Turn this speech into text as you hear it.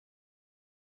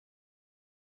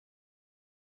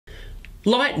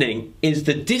Lightning is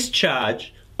the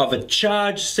discharge of a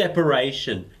charge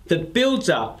separation that builds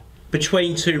up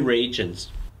between two regions.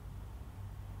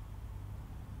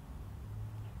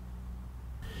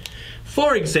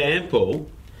 For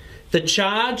example, the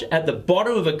charge at the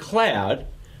bottom of a cloud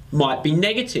might be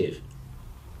negative,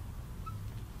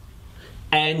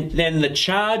 and then the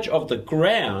charge of the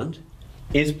ground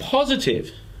is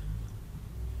positive.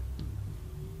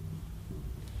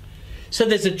 So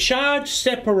there's a charge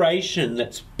separation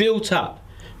that's built up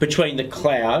between the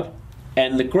cloud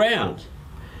and the ground.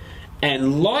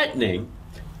 And lightning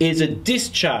is a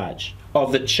discharge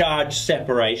of the charge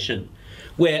separation,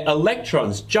 where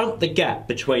electrons jump the gap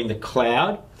between the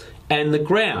cloud and the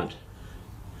ground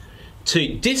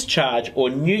to discharge or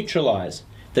neutralize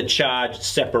the charge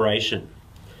separation.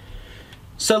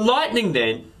 So lightning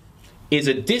then is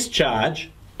a discharge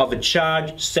of a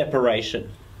charge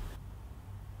separation.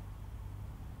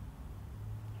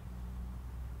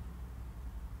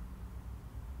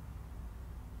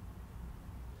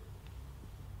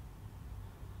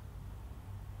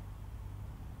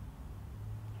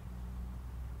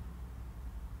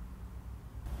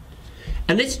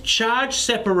 And this charge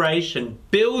separation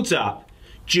builds up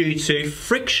due to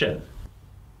friction.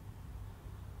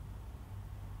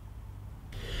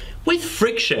 With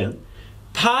friction,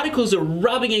 particles are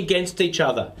rubbing against each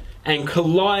other and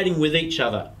colliding with each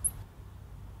other.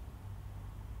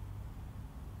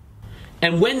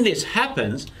 And when this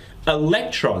happens,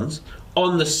 electrons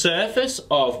on the surface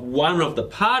of one of the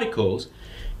particles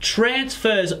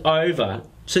transfers over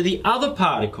to the other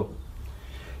particle.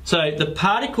 So the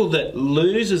particle that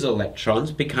loses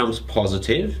electrons becomes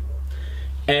positive,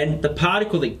 and the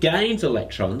particle that gains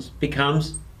electrons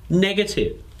becomes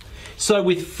negative. So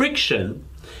with friction,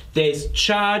 there's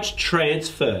charge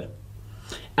transfer,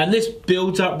 and this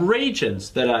builds up regions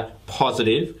that are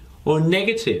positive or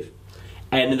negative,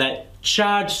 and that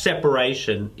charge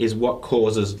separation is what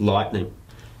causes lightning.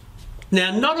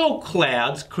 Now, not all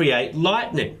clouds create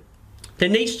lightning. There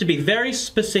needs to be very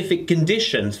specific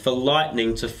conditions for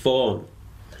lightning to form.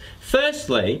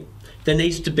 Firstly, there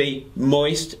needs to be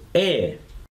moist air.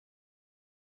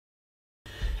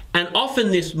 And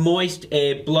often this moist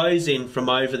air blows in from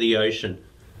over the ocean.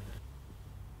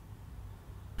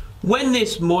 When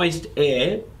this moist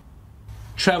air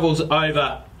travels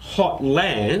over hot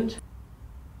land,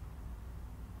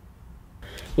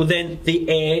 well then the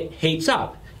air heats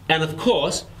up, and of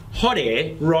course hot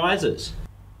air rises.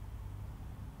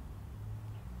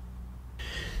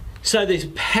 So these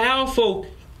powerful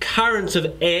currents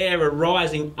of air are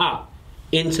rising up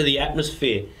into the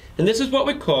atmosphere, and this is what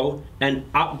we call an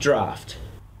updraft.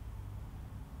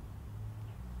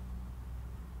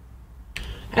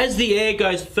 As the air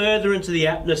goes further into the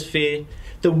atmosphere,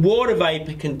 the water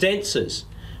vapour condenses,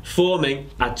 forming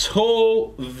a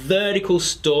tall vertical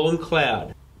storm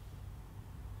cloud.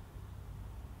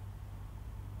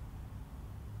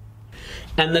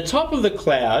 And the top of the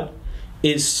cloud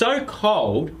is so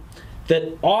cold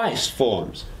that ice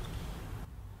forms.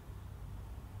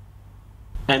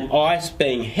 And ice,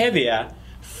 being heavier,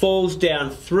 falls down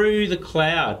through the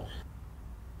cloud,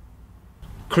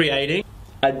 creating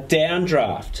a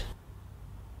downdraft.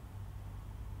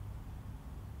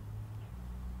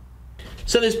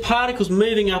 So there's particles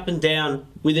moving up and down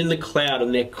within the cloud,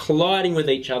 and they're colliding with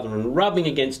each other and rubbing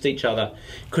against each other,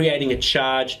 creating a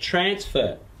charge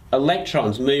transfer.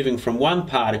 Electrons moving from one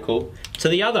particle to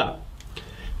the other.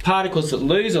 Particles that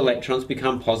lose electrons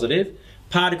become positive.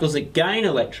 Particles that gain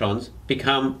electrons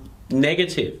become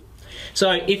negative.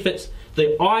 So if it's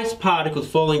the ice particles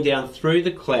falling down through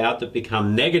the cloud that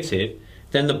become negative,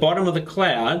 then the bottom of the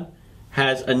cloud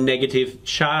has a negative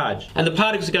charge. And the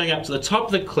particles going up to the top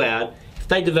of the cloud, if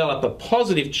they develop a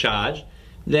positive charge,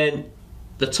 then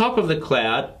the top of the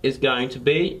cloud is going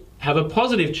to have a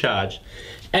positive charge.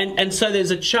 And so there's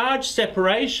a charge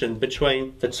separation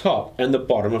between the top and the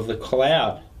bottom of the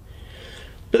cloud.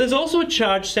 But there's also a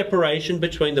charge separation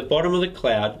between the bottom of the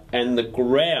cloud and the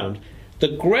ground. The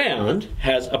ground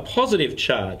has a positive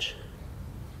charge.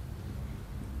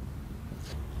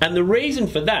 And the reason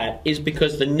for that is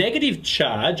because the negative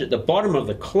charge at the bottom of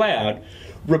the cloud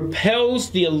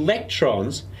repels the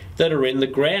electrons that are in the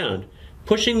ground,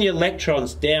 pushing the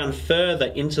electrons down further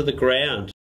into the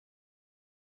ground.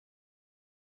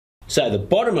 So the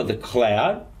bottom of the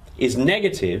cloud is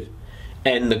negative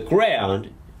and the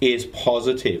ground is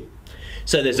positive.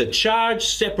 So there's a charge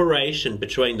separation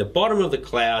between the bottom of the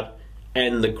cloud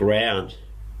and the ground.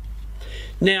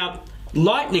 Now,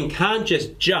 lightning can't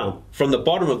just jump from the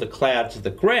bottom of the cloud to the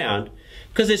ground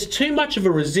because there's too much of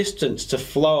a resistance to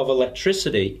flow of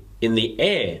electricity in the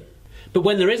air. But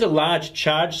when there is a large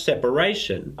charge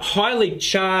separation, highly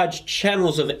charged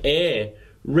channels of air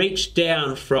reach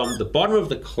down from the bottom of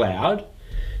the cloud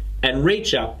and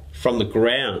reach up from the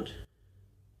ground.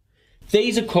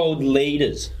 These are called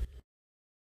leaders.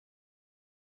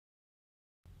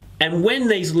 And when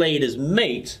these leaders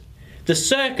meet, the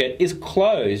circuit is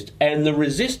closed and the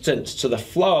resistance to the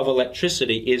flow of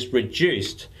electricity is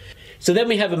reduced. So then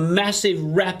we have a massive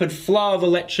rapid flow of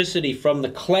electricity from the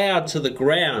cloud to the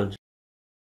ground.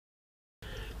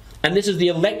 And this is the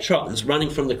electrons running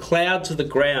from the cloud to the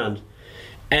ground.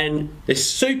 And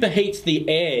this superheats the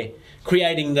air,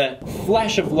 creating the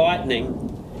flash of lightning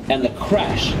and the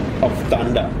crash of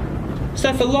thunder.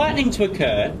 So for lightning to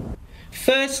occur,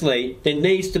 firstly, there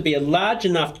needs to be a large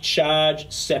enough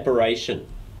charge separation.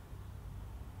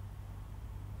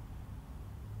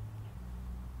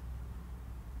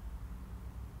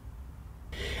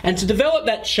 And to develop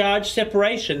that charge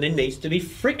separation, there needs to be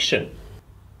friction.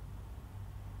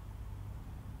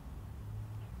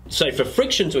 So for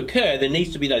friction to occur, there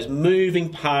needs to be those moving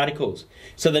particles.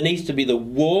 So there needs to be the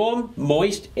warm,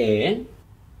 moist air,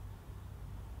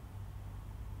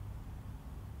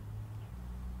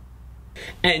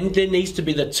 and there needs to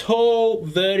be the tall,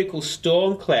 vertical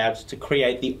storm clouds to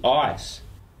create the ice.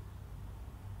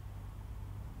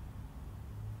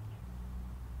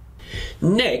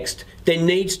 Next, there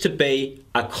needs to be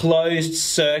a closed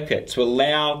circuit to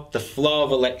allow the flow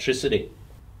of electricity.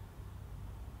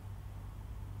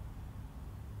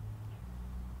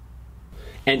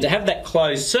 And to have that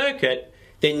closed circuit,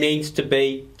 there needs to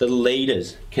be the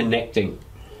leaders connecting.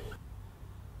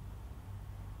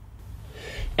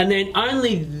 And then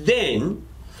only then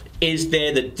is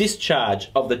there the discharge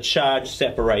of the charge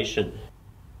separation.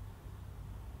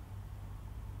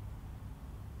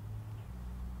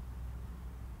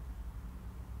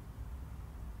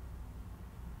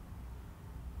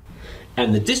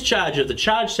 And the discharge of the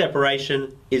charge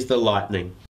separation is the lightning.